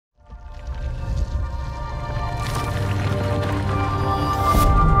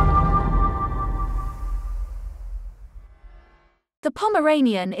The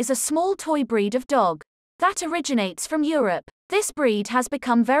Pomeranian is a small toy breed of dog that originates from Europe. This breed has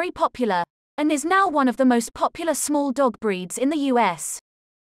become very popular and is now one of the most popular small dog breeds in the US.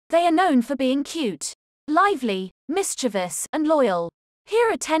 They are known for being cute, lively, mischievous, and loyal.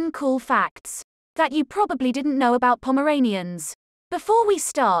 Here are 10 cool facts that you probably didn't know about Pomeranians. Before we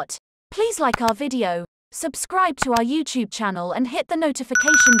start, please like our video, subscribe to our YouTube channel and hit the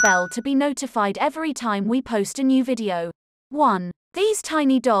notification bell to be notified every time we post a new video. 1. These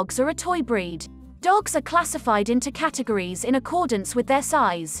tiny dogs are a toy breed. Dogs are classified into categories in accordance with their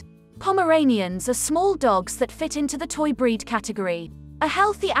size. Pomeranians are small dogs that fit into the toy breed category. A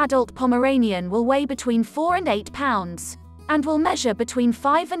healthy adult Pomeranian will weigh between 4 and 8 pounds and will measure between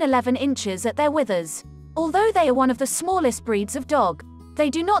 5 and 11 inches at their withers. Although they are one of the smallest breeds of dog, they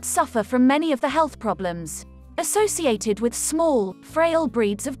do not suffer from many of the health problems associated with small, frail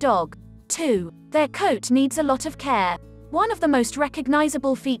breeds of dog. 2. Their coat needs a lot of care. One of the most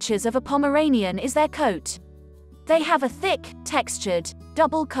recognizable features of a Pomeranian is their coat. They have a thick, textured,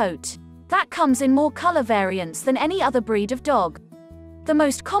 double coat that comes in more color variants than any other breed of dog. The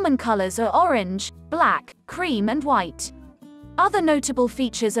most common colors are orange, black, cream, and white. Other notable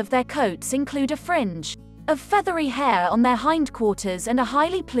features of their coats include a fringe of feathery hair on their hindquarters and a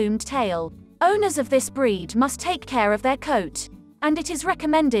highly plumed tail. Owners of this breed must take care of their coat, and it is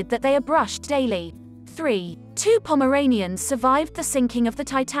recommended that they are brushed daily. 3. 2 Pomeranians survived the sinking of the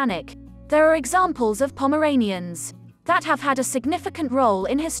Titanic. There are examples of Pomeranians that have had a significant role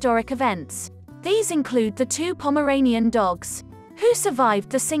in historic events. These include the 2 Pomeranian dogs who survived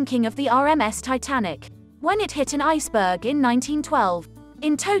the sinking of the RMS Titanic when it hit an iceberg in 1912.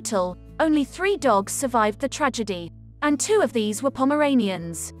 In total, only 3 dogs survived the tragedy, and 2 of these were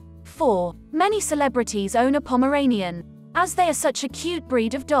Pomeranians. 4. Many celebrities own a Pomeranian. As they are such a cute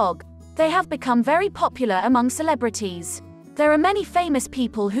breed of dog, they have become very popular among celebrities. There are many famous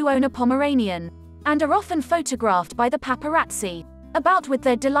people who own a Pomeranian and are often photographed by the paparazzi about with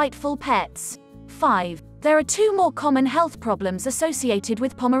their delightful pets. 5. There are 2 more common health problems associated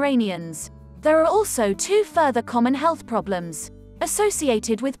with Pomeranians. There are also 2 further common health problems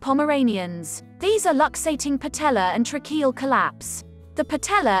associated with Pomeranians. These are luxating patella and tracheal collapse. The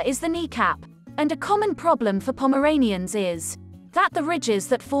patella is the kneecap, and a common problem for Pomeranians is that the ridges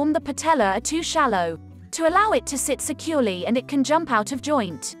that form the patella are too shallow to allow it to sit securely and it can jump out of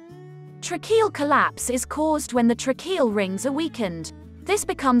joint. Tracheal collapse is caused when the tracheal rings are weakened. This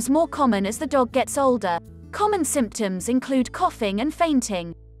becomes more common as the dog gets older. Common symptoms include coughing and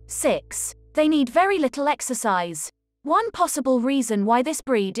fainting. 6. They need very little exercise. One possible reason why this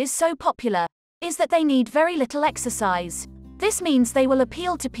breed is so popular is that they need very little exercise. This means they will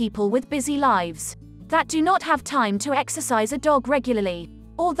appeal to people with busy lives that do not have time to exercise a dog regularly,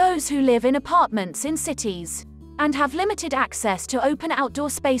 or those who live in apartments in cities and have limited access to open outdoor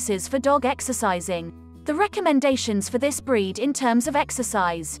spaces for dog exercising. The recommendations for this breed in terms of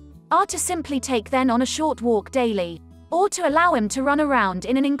exercise are to simply take them on a short walk daily, or to allow him to run around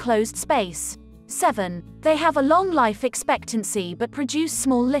in an enclosed space. 7. They have a long life expectancy but produce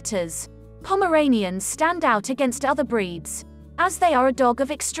small litters. Pomeranians stand out against other breeds as they are a dog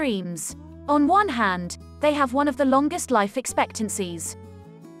of extremes. On one hand, they have one of the longest life expectancies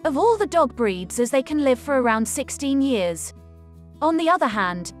of all the dog breeds, as they can live for around 16 years. On the other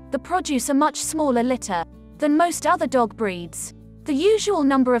hand, they produce a much smaller litter than most other dog breeds. The usual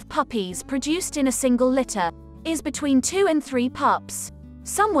number of puppies produced in a single litter is between 2 and 3 pups.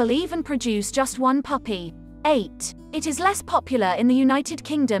 Some will even produce just 1 puppy. 8. It is less popular in the United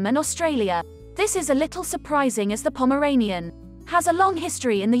Kingdom and Australia. This is a little surprising as the Pomeranian has a long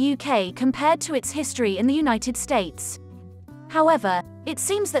history in the UK compared to its history in the United States. However, it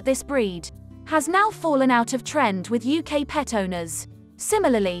seems that this breed has now fallen out of trend with UK pet owners.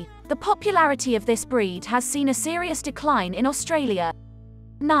 Similarly, the popularity of this breed has seen a serious decline in Australia.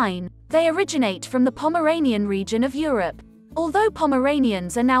 9. They originate from the Pomeranian region of Europe. Although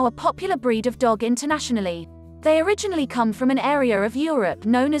Pomeranians are now a popular breed of dog internationally, they originally come from an area of Europe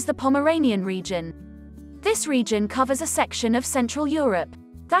known as the Pomeranian region. This region covers a section of Central Europe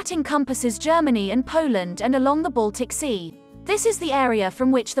that encompasses Germany and Poland and along the Baltic Sea. This is the area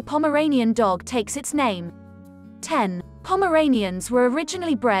from which the Pomeranian dog takes its name. 10. Pomeranians were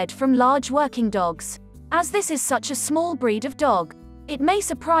originally bred from large working dogs. As this is such a small breed of dog, it may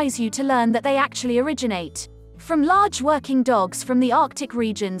surprise you to learn that they actually originate from large working dogs from the Arctic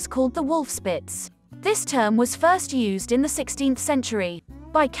regions called the Wolfspitz. This term was first used in the 16th century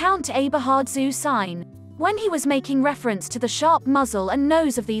by Count Eberhard zu Sein when he was making reference to the sharp muzzle and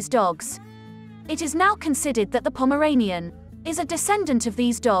nose of these dogs. It is now considered that the Pomeranian is a descendant of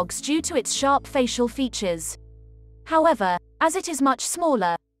these dogs due to its sharp facial features. However, as it is much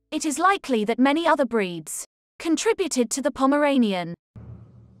smaller, it is likely that many other breeds contributed to the Pomeranian.